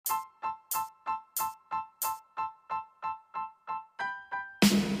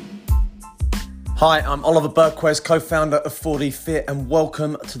Hi, I'm Oliver Berquez, co-founder of 4D Fit, and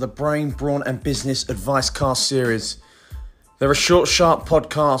welcome to the Brain, Brawn and Business Advice Cast series. They're a short, sharp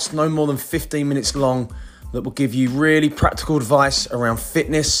podcast, no more than 15 minutes long, that will give you really practical advice around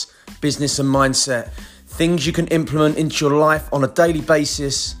fitness, business and mindset. Things you can implement into your life on a daily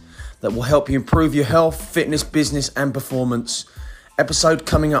basis that will help you improve your health, fitness, business and performance. Episode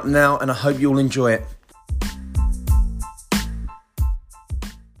coming up now, and I hope you'll enjoy it.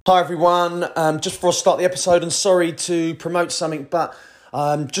 Hi everyone, just before I start the episode, and sorry to promote something, but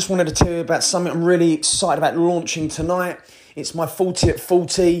just wanted to tell you about something I'm really excited about launching tonight. It's my 40 at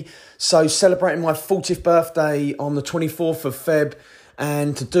 40, so celebrating my 40th birthday on the 24th of Feb,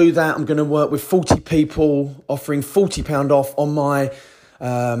 and to do that I'm going to work with 40 people offering £40 off on my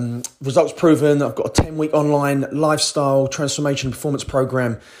results proven. I've got a 10-week online lifestyle transformation performance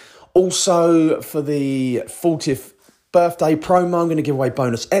program. Also for the 40th birthday promo, I'm going to give away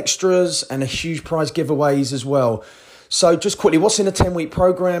bonus extras and a huge prize giveaways as well. So just quickly, what's in a 10-week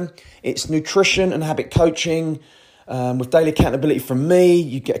program? It's nutrition and habit coaching with daily accountability from me.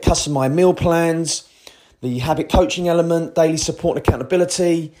 You get customized meal plans, the habit coaching element, daily support and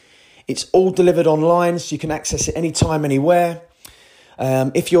accountability. It's all delivered online, so you can access it anytime, anywhere.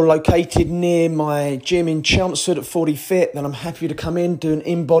 If you're located near my gym in Chelmsford at 4D Fit, then I'm happy to come in, do an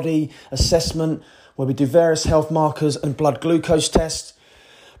in-body assessment where we do various health markers and blood glucose tests.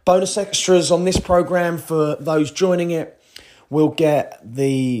 Bonus extras on this program for those joining it. We'll get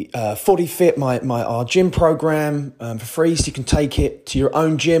the 4D Fit, our gym program for free, so you can take it to your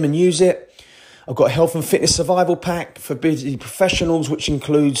own gym and use it. I've got a health and fitness survival pack for busy professionals, which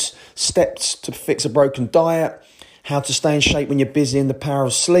includes steps to fix a broken diet, how to stay in shape when you're busy, and the power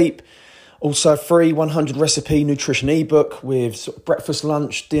of sleep. Also a free 100 recipe nutrition ebook with sort of breakfast,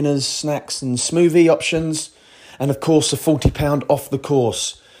 lunch, dinners, snacks and smoothie options. And of course, a £40 off the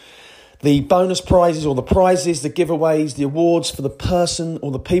course. The bonus prizes, or the prizes, the giveaways, the awards for the person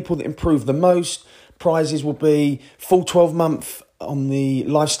or the people that improve the most. Prizes will be full 12-month on the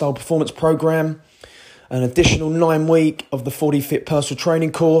lifestyle performance program, an additional 9-week of the 4D Fit personal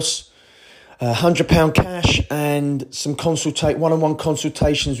training course, £100 cash, and some one-on-one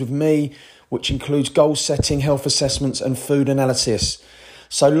consultations with me, which includes goal setting, health assessments and food analysis.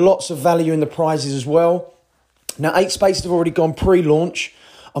 So lots of value in the prizes as well. Now 8 spaces have already gone pre-launch.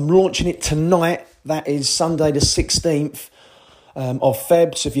 I'm launching it tonight. That is Sunday the 16th of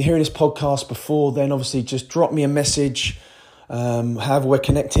Feb. So if you're hearing this podcast before, then obviously just drop me a message, however we're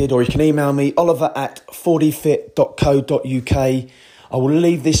connected, or you can email me, oliver@4dfit.co.uk. I will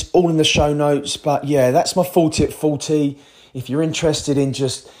leave this all in the show notes, but yeah, that's my 40 at 40. If you're interested in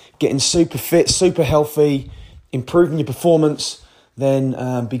just getting super fit, super healthy, improving your performance, then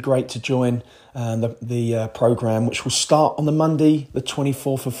be great to join the program, which will start on the Monday, the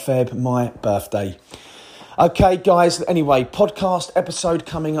 24th of Feb, my birthday. Okay, guys, anyway, podcast episode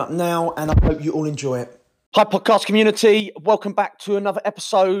coming up now, and I hope you all enjoy it. Hi, podcast community. Welcome back to another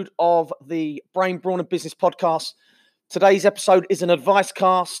episode of the Brain, Brawn and Business podcast. Today's episode is an advice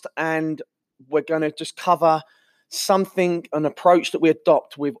cast, and we're going to just cover an approach that we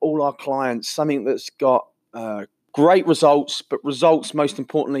adopt with all our clients, something that's got great results, but results most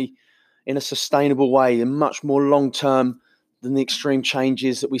importantly in a sustainable way and much more long-term than the extreme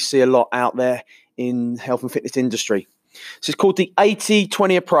changes that we see a lot out there in health and fitness industry. So it's called the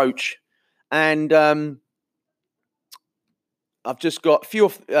 80-20 approach, and I've just got 4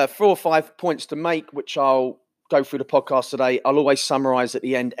 or 5 points to make, which I'll go through the podcast today. I'll always summarize at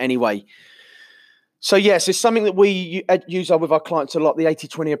the end anyway. So yes, it's something that we use with our clients a lot, the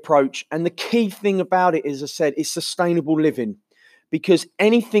 80-20 approach. And the key thing about it, as I said, is sustainable living. Because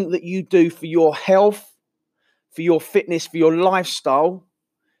anything that you do for your health, for your fitness, for your lifestyle,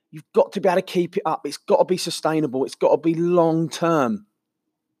 you've got to be able to keep it up. It's got to be sustainable. It's got to be long term.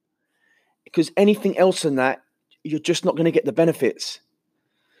 Because anything else than that, you're just not going to get the benefits.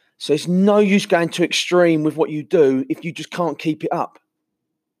 So it's no use going to extreme with what you do if you just can't keep it up,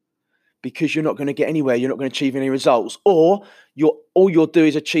 because you're not going to get anywhere. You're not going to achieve any results, or all you'll do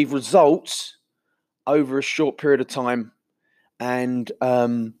is achieve results over a short period of time, and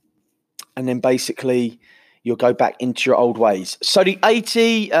then basically you'll go back into your old ways. So the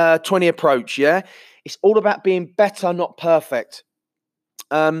 80-20 approach, yeah, it's all about being better, not perfect.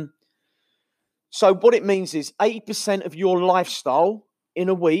 So what it means is 80% of your lifestyle in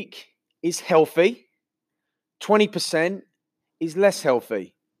a week is healthy, 20% is less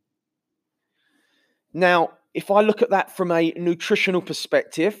healthy. Now, if I look at that from a nutritional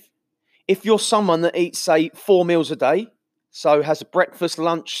perspective, if you're someone that eats, say, 4 meals a day, so has a breakfast,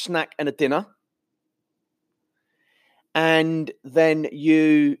 lunch, snack, and a dinner, and then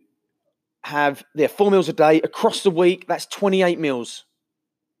you have 4 meals a day across the week. That's 28 meals.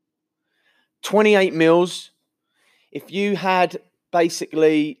 28 meals. If you had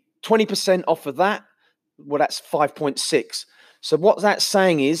basically 20% off of that, well, that's 5.6. So what that's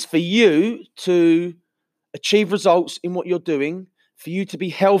saying is for you to achieve results in what you're doing, for you to be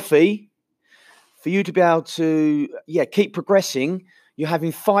healthy, for you to be able to, keep progressing, you're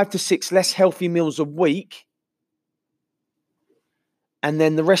having 5 to 6 less healthy meals a week. And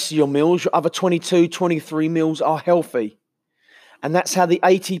then the rest of your meals, your other 22, 23 meals are healthy. And that's how the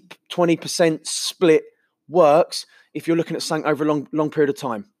 80-20% split works if you're looking at something over a long period of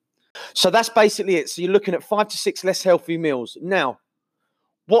time. So that's basically it. So you're looking at 5 to 6 less healthy meals. Now,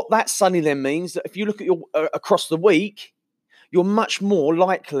 what that suddenly then means that if you look at your across the week, you're much more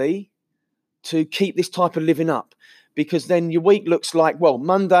likely to keep this type of living up, because then your week looks like, well,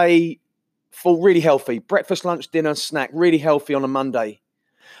 Monday, full, really healthy. Breakfast, lunch, dinner, snack, really healthy on a Monday.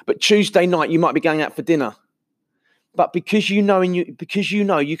 But Tuesday night, you might be going out for dinner. But because you know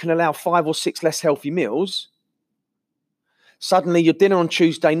you can allow 5 or 6 less healthy meals, suddenly your dinner on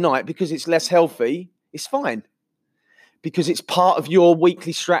Tuesday night, because it's less healthy, is fine. Because it's part of your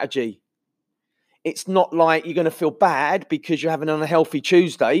weekly strategy. It's not like you're going to feel bad because you're having an unhealthy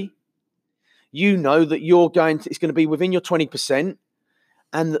Tuesday. You know that it's going to be within your 20%,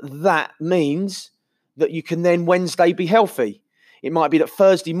 and that means that you can then Wednesday be healthy. It might be that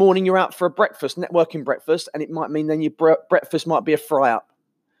Thursday morning you're out for a breakfast, networking breakfast, and it might mean then your breakfast might be a fry-up.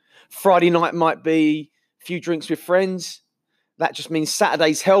 Friday night might be a few drinks with friends. That just means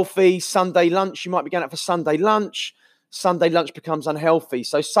Saturday's healthy. Sunday lunch, you might be going out for Sunday lunch. Sunday lunch becomes unhealthy.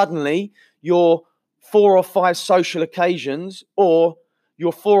 So suddenly your 4 or 5 social occasions, or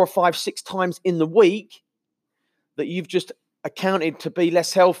your 4 or 5, 6 times in the week that you've just accounted to be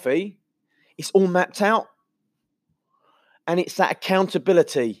less healthy, it's all mapped out. And it's that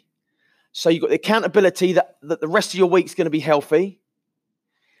accountability. So you've got the accountability that the rest of your week's going to be healthy.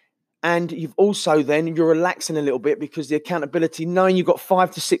 And you've also then, you're relaxing a little bit because the accountability, knowing you've got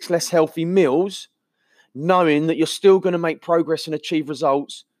 5 to 6 less healthy meals, knowing that you're still going to make progress and achieve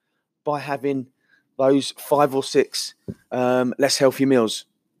results by having those 5 or 6 less healthy meals.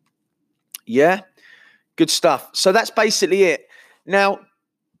 Yeah? Good stuff. So that's basically it. Now,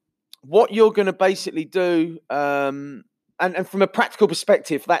 what you're going to basically do, and from a practical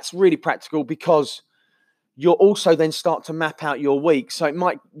perspective, that's really practical, because you'll also then start to map out your week. So it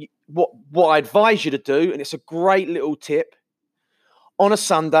might, what I advise you to do, and it's a great little tip, on a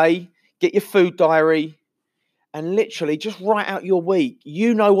Sunday, get your food diary and literally just write out your week.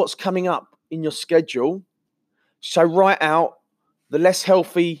 You know what's coming up in your schedule. So write out the less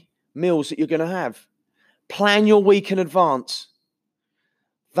healthy meals that you're going to have. Plan your week in advance.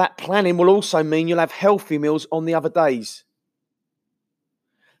 That planning will also mean you'll have healthy meals on the other days.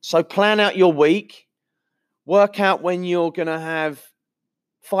 So plan out your week. Work out when you're going to have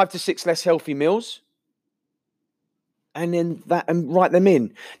 5 to 6 less healthy meals. And then and write them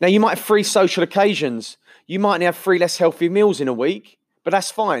in. Now, you might have 3 social occasions. You might have 3 less healthy meals in a week, but that's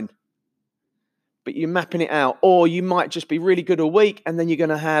fine. But you're mapping it out. Or you might just be really good a week, and then you're going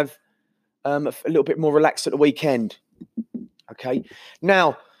to have a little bit more relaxed at the weekend. Okay.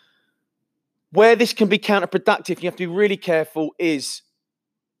 Now, where this can be counterproductive, you have to be really careful is,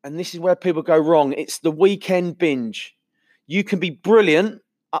 and this is where people go wrong, it's the weekend binge. You can be brilliant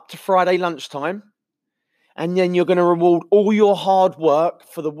up to Friday lunchtime, and then you're going to reward all your hard work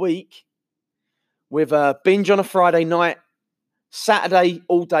for the week with a binge on a Friday night, Saturday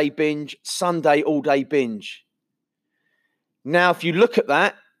all-day binge, Sunday all-day binge. Now, if you look at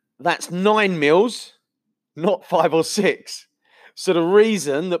that, that's 9 meals, not 5 or 6. So the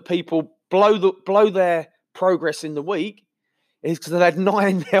reason that people blow their progress in the week is because they had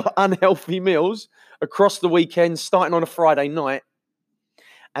 9 unhealthy meals across the weekend, starting on a Friday night.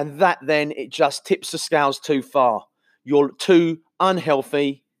 And that then, it just tips the scales too far. You're too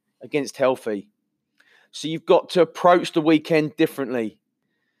unhealthy against healthy. So you've got to approach the weekend differently.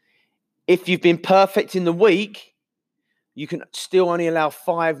 If you've been perfect in the week, you can still only allow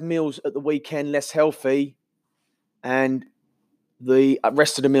 5 meals at the weekend less healthy, and the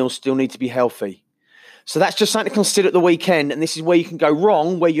rest of the meals still need to be healthy. So that's just something to consider at the weekend. And this is where you can go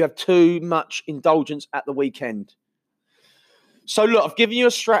wrong, where you have too much indulgence at the weekend. So look, I've given you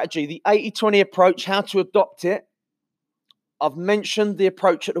a strategy, the 80-20 approach, how to adopt it. I've mentioned the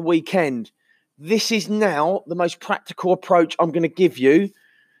approach at the weekend. This is now the most practical approach I'm going to give you,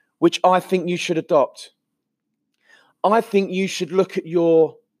 which I think you should adopt. I think you should look at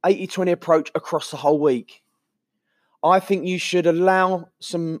your 80-20 approach across the whole week. I think you should allow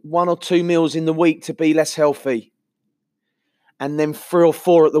some 1 or 2 meals in the week to be less healthy, and then 3 or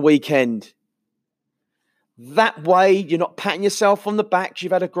 4 at the weekend. That way, you're not patting yourself on the back 'cause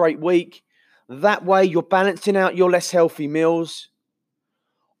you've had a great week. That way, you're balancing out your less healthy meals.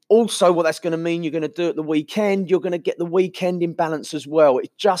 Also, what that's going to mean you're going to do at the weekend, you're going to get the weekend in balance as well.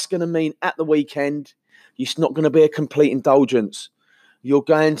 It's just going to mean at the weekend, it's not going to be a complete indulgence. You're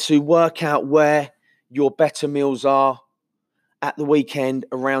going to work out where your better meals are at the weekend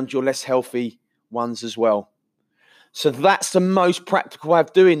around your less healthy ones as well. So that's the most practical way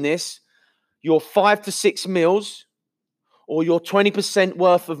of doing this. Your 5 to 6 meals or your 20%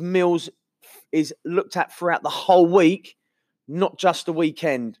 worth of meals is looked at throughout the whole week, not just the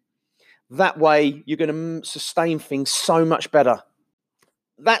weekend. That way, you're going to sustain things so much better.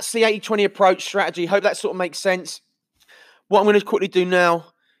 That's the 80-20 approach strategy. Hope that sort of makes sense. What I'm going to quickly do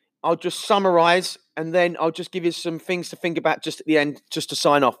now, I'll just summarize and then I'll just give you some things to think about just at the end, just to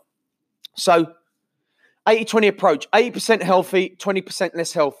sign off. So, 80-20 approach, 80% healthy, 20%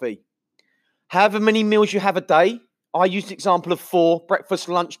 less healthy. However many meals you have a day, I use the example of 4, breakfast,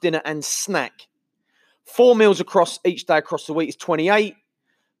 lunch, dinner, and snack. 4 meals across each day across the week is 28.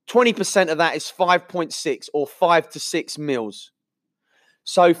 20% of that is 5.6 or 5 to 6 meals.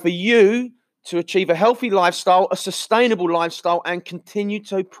 So for you to achieve a healthy lifestyle, a sustainable lifestyle, and continue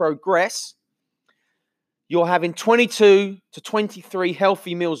to progress, you're having 22 to 23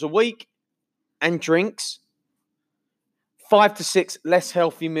 healthy meals a week and drinks, 5 to 6 less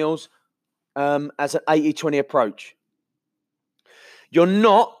healthy meals as an 80-20 approach. You're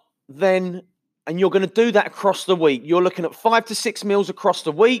not then, and you're going to do that across the week. You're looking at 5 to 6 meals across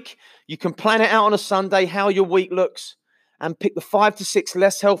the week. You can plan it out on a Sunday, how your week looks, and pick the 5 to 6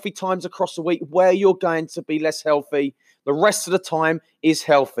 less healthy times across the week where you're going to be less healthy. The rest of the time is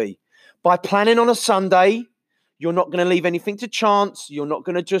healthy. By planning on a Sunday, you're not going to leave anything to chance. You're not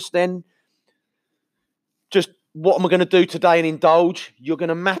going to just what am I going to do today and indulge? You're going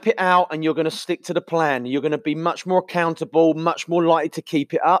to map it out and you're going to stick to the plan. You're going to be much more accountable, much more likely to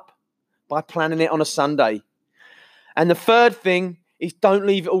keep it up by planning it on a Sunday. And the third thing is don't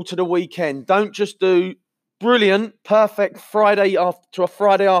leave it all to the weekend. Don't just do brilliant, perfect Friday to a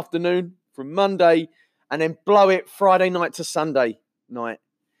Friday afternoon from Monday and then blow it Friday night to Sunday night.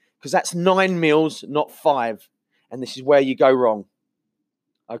 Because that's 9 meals, not 5. And this is where you go wrong.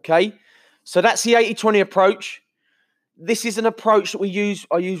 Okay? So that's the 80-20 approach. This is an approach that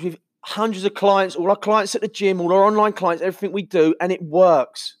I use with hundreds of clients, all our clients at the gym, all our online clients, everything we do, and it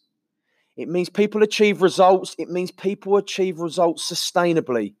works. It means people achieve results. It means people achieve results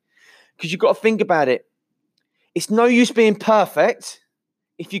sustainably. Because you've got to think about it. It's no use being perfect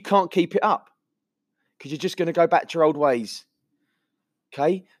if you can't keep it up. Because you're just going to go back to your old ways.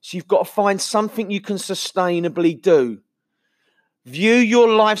 Okay? So you've got to find something you can sustainably do. View your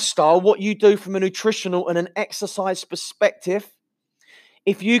lifestyle, what you do from a nutritional and an exercise perspective.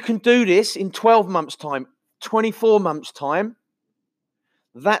 If you can do this in 12 months' time, 24 months' time,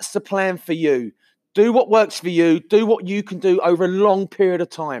 that's the plan for you. Do what works for you. Do what you can do over a long period of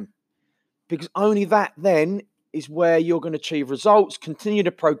time. Because only that then is where you're going to achieve results, continue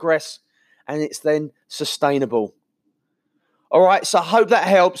to progress, and it's then sustainable. All right, so I hope that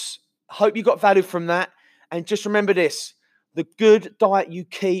helps. I hope you got value from that. And just remember this. The good diet you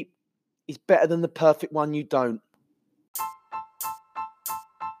keep is better than the perfect one you don't.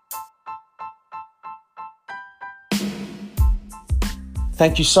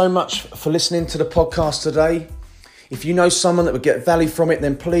 Thank you so much for listening to the podcast today. If you know someone that would get value from it,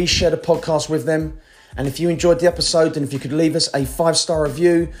 then please share the podcast with them. And if you enjoyed the episode, then if you could leave us a 5-star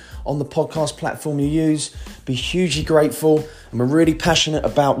review on the podcast platform you use, be hugely grateful. And we're really passionate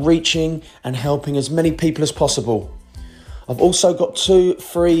about reaching and helping as many people as possible. I've also got 2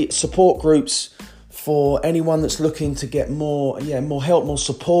 free support groups for anyone that's looking to get more help, more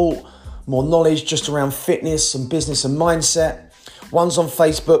support, more knowledge just around fitness and business and mindset. One's on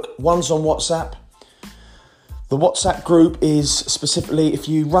Facebook, one's on WhatsApp. The WhatsApp group is specifically if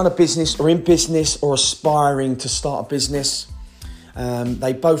you run a business or in business or aspiring to start a business.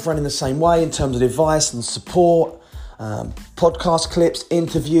 They both run in the same way in terms of advice and support, podcast clips,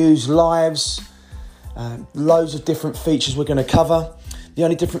 interviews, lives, loads of different features we're going to cover. The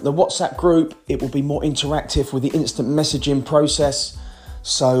only different, the WhatsApp group, it will be more interactive with the instant messaging process.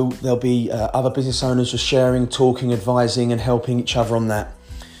 So there'll be other business owners just sharing, talking, advising and helping each other on that.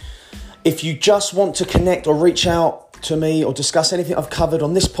 If you just want to connect or reach out to me or discuss anything I've covered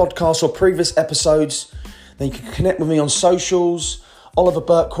on this podcast or previous episodes, then you can connect with me on socials. Oliver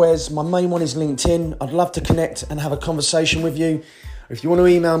Berquez, my main one is LinkedIn. I'd love to connect and have a conversation with you. If you want to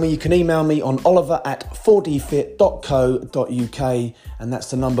email me, you can email me on oliver@4dfit.co.uk, and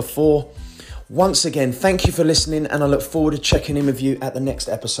that's the number 4. Once again, thank you for listening, and I look forward to checking in with you at the next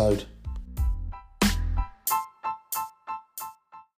episode.